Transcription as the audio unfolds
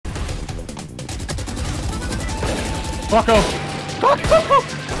Glocko! Glocko!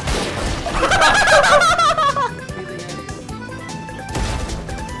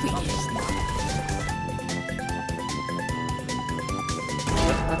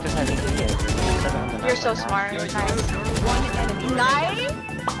 You're so smart. Nice. One enemy. Nice.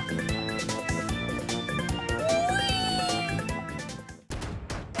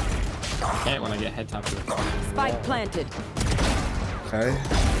 I can't when I get head top to the Spike planted. Okay.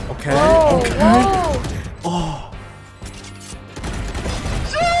 Okay. Whoa, okay. whoa. Oh.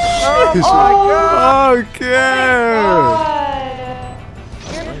 Oh my God. Okay. God.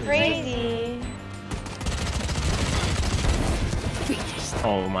 You're crazy.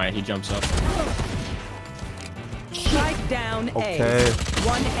 Oh my, he jumps up. Strike down A. Okay.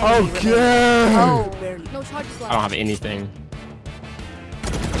 One enemy Okay. Oh. No charges I left. don't have anything.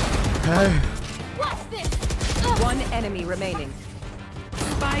 Okay. One enemy remaining.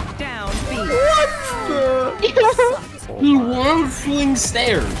 Spike down B. He rolling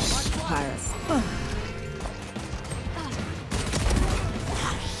stairs. Pirates.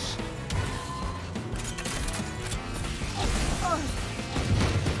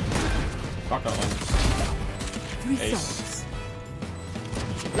 Fuck that one. Ace.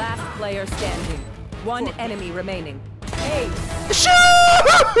 Last player standing. One enemy remaining. Ace.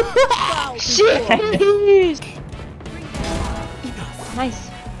 Shit. Nice.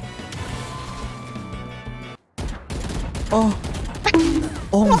 Oh.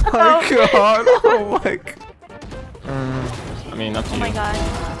 Oh my God. Oh my God. I mean, up to Oh you. my god.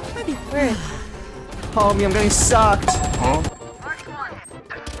 Where is Homie, I'm getting sucked. Huh?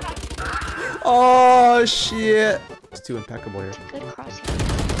 Oh shit. It's too impeccable here. good crosshair?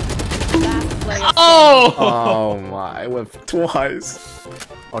 Last player. Oh! Oh my, I whipped twice.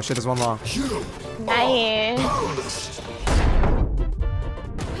 Oh shit, there's one long. Nice.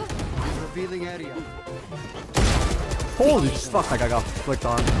 Revealing area. Holy fuck, like I got flicked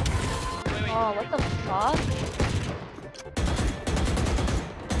on. Oh, what the fuck?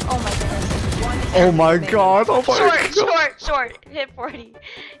 Oh my goodness. Oh my God, oh my God. Short. Hit 40.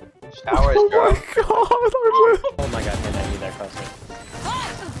 Showers, Oh bro. my God, I whipped. Oh my god, man, I need that closer.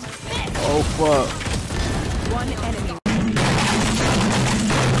 Oh fuck. One enemy.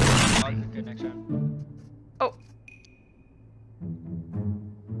 Good next round. Oh.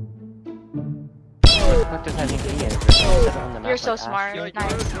 What does that mean? You're so smart. Nice.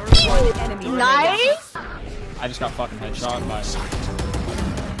 One enemy remaining. Nice. I just got fucking headshot by.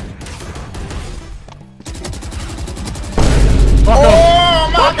 Oh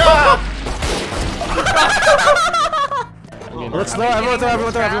my God! Let's throw, everyone throw.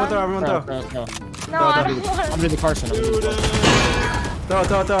 No. No, I don't want I'm in the Carson. Throw.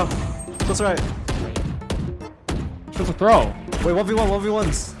 That's right. What's the throw? Wait,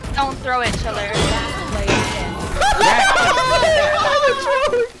 1v1s. Don't throw it, chiller. Player standing.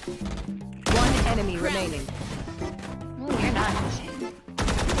 One enemy remaining. Ooh, you're not.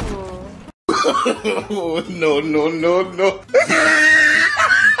 Ooh. No.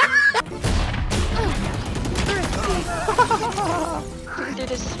 Do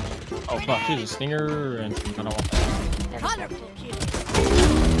this. Oh fuck, she's a stinger and I don't want that.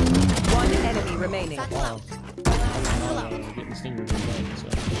 One enemy remaining. Wow. Getting stingers in bed, so.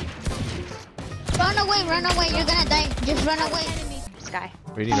 Run away, you're gonna die. Just run away. This guy.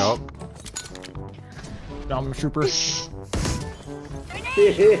 We need help. I'm a trooper.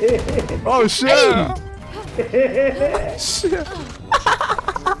 Oh shit! Shit!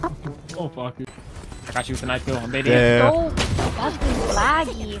 Oh fuck you. I got you with a knife, Bill. I'm baiting Yeah. Oh, that's been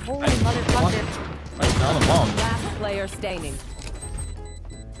laggy. Holy motherfucker. Wait, down the bomb. Last player standing.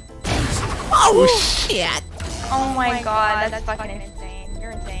 Oh shit! Oh my god, that's fucking insane.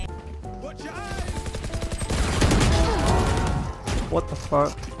 You're insane. What the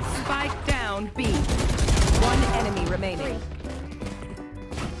fuck? Spike down B. One enemy remaining.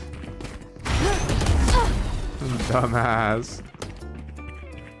 Dumbass.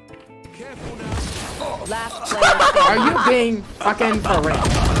 Last player standing. Are you being fucking for real?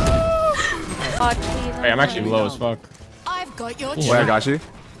 Fuck, please. Hey, I'm actually low as fuck. I've got your Wait, I got you.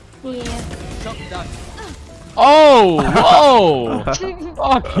 Yeah. Oh! Whoa!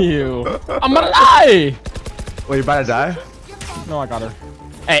 Fuck you! I'm gonna die! Wait, you about to die? No, I got her.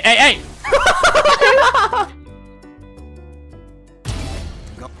 Hey!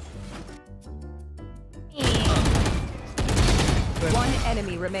 One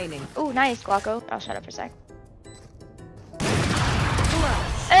enemy remaining. Ooh, nice, Glocko. I'll shut up for a sec.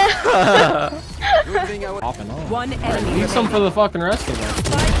 Off and on. One enemy Need some remaining. for the fucking rest of them.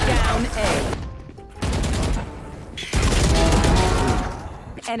 Spike down A.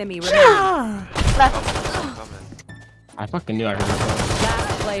 Enemy remaining. Left. I fucking knew I heard it.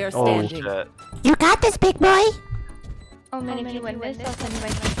 Last player Oh, standing. Shit. You got this, big boy. Oh man, if you win this, I'll send you my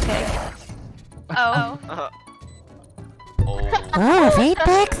pic. Oh. Oh, fate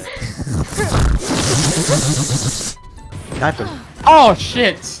pics. Knife him. Oh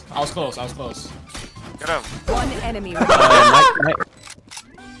shit! I was close. I was close. Get him. One enemy.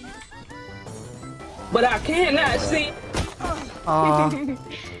 But I cannot see.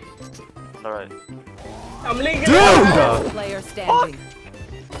 Alright. I'm linking Dude! Last player standing.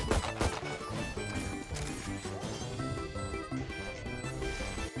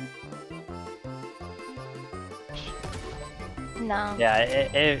 No.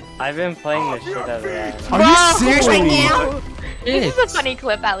 Yeah, I've been playing this shit out of that. Are you serious right now? This is a funny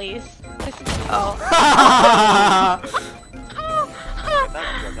clip, at least. This is, oh.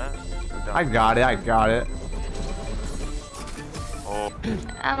 I got it, I got it. Oh.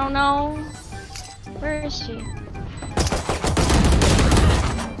 I don't know. Where is she?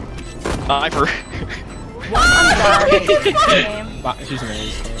 Sniper. Game. She's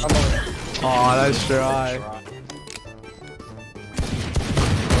amazing. Oh, that's dry.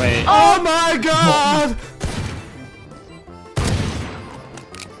 Wait. Oh my god!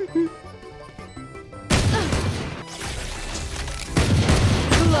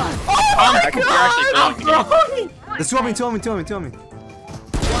 There's two on me.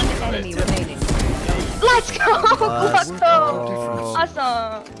 One enemy remaining. Let's go! Let's go! Oh.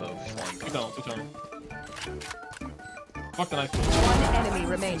 Awesome! Keep going. Fuck the knife. One enemy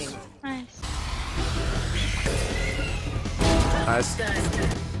remaining. Nice. Nice.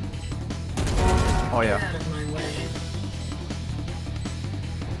 Oh yeah.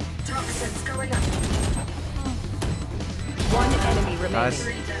 One enemy remaining. Nice.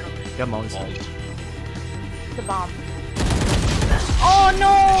 Got Moses. The bomb. Oh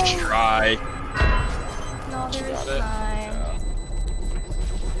no! Try. No, there is time.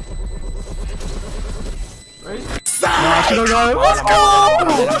 No, she don't got it. Let's go!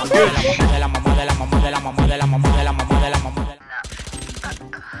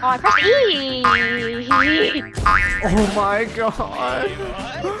 Oh, I pressed E! Oh my god.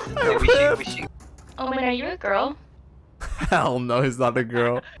 Oh man, are you a girl? Hell no, he's not a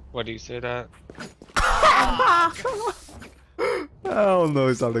girl. What do you say that? Hell no,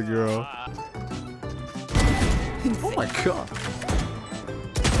 he's not a girl. Oh my god.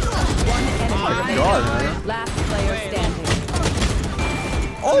 One enemy remaining. God, man. Last player standing.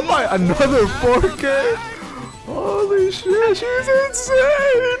 Oh my, another 4K. Holy shit, she's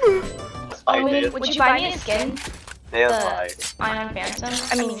insane. Oh, would you buy me a skin? Yeah, The Iron Phantom?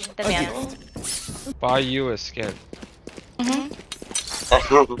 I mean, the Mantle. Buy you a skin.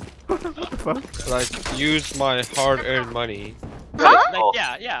 Like, use my hard-earned money Huh?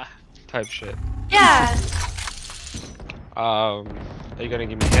 yeah. type shit. Yeah. Are you gonna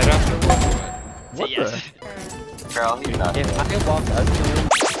give me head afterwards? What the? Girl, you're not. If I walk up to him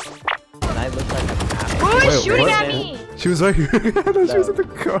and I look like a Who is Wait, shooting what? at me? She was right here. No, she was in the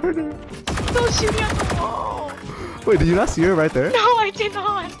corner. Don't shoot me at the wall. Wait, did you not see her right there? No, I did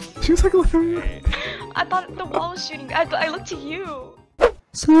not. She was like literally. I thought the wall was shooting. I looked to you.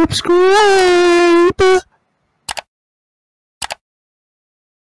 Subscribe.